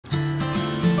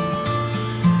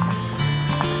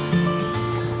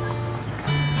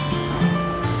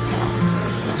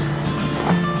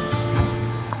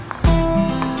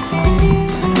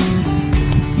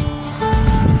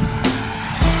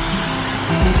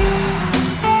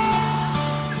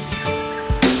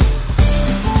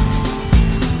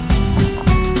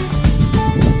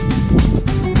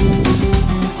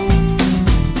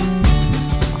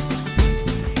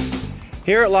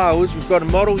Here at Larwoods, we've got a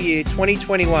model year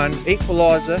 2021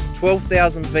 Equalizer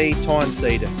 12,000V tine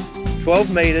seeder,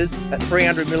 12 metres at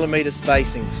 300mm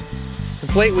spacings,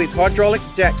 complete with hydraulic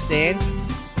jack stand,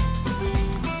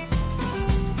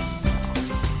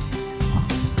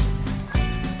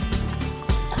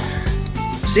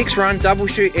 six-run double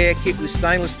chute air kit with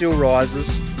stainless steel risers,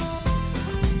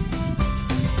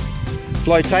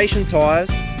 flotation tyres,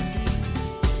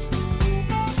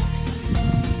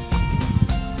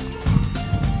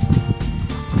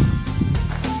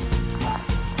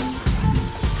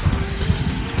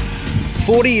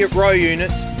 row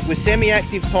units with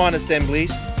semi-active tine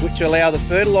assemblies which allow the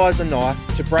fertiliser knife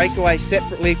to break away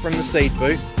separately from the seed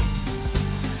boot,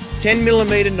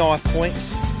 10mm knife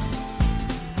points,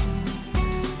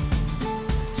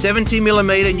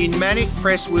 70mm pneumatic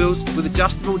press wheels with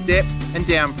adjustable depth and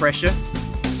down pressure,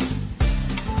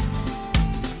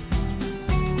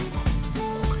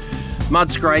 mud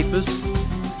scrapers,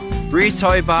 rear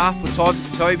tow bar for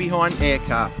tow behind air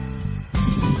cart,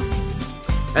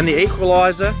 and the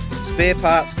Equalizer spare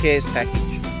parts cares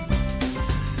package.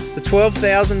 The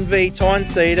 12,000V tine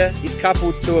seeder is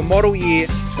coupled to a model year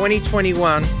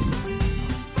 2021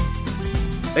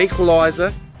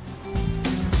 Equalizer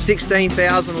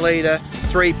 16,000 litre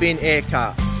 3-bin air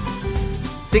cart,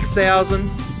 6,000,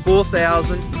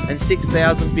 4,000 and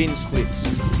 6,000 bin splits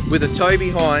with a tow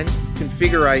behind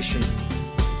configuration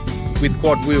with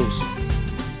quad wheels,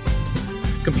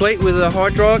 complete with a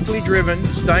hydraulically driven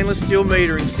stainless steel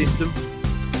metering system,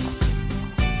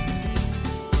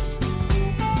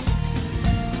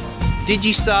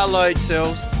 Digistar load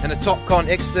cells and a Topcon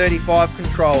X35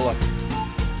 controller,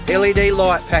 LED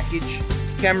light package,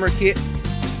 camera kit,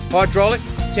 hydraulic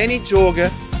 10-inch auger,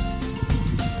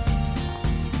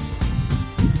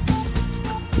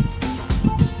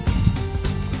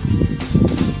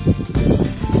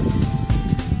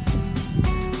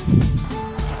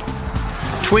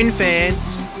 twin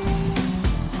fans,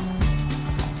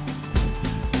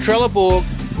 Trelleborg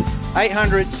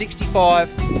 865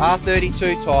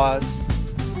 R32 tyres,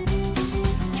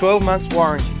 12 months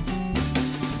warranty.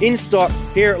 In stock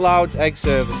here at Larwoods Ag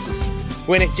Services.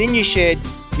 When it's in your shed,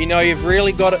 you know you've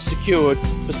really got it secured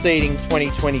for seeding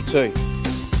 2022.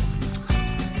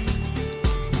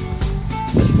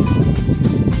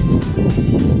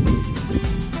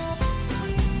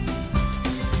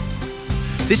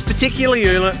 This particular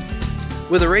unit,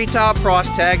 with a retail price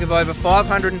tag of over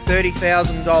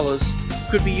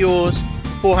 $530,000, could be yours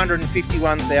for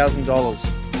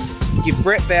 $451,000. Give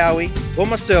Brett Bowey or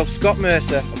myself, Scott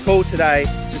Mercer, a call today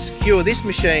to secure this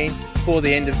machine before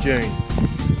the end of June.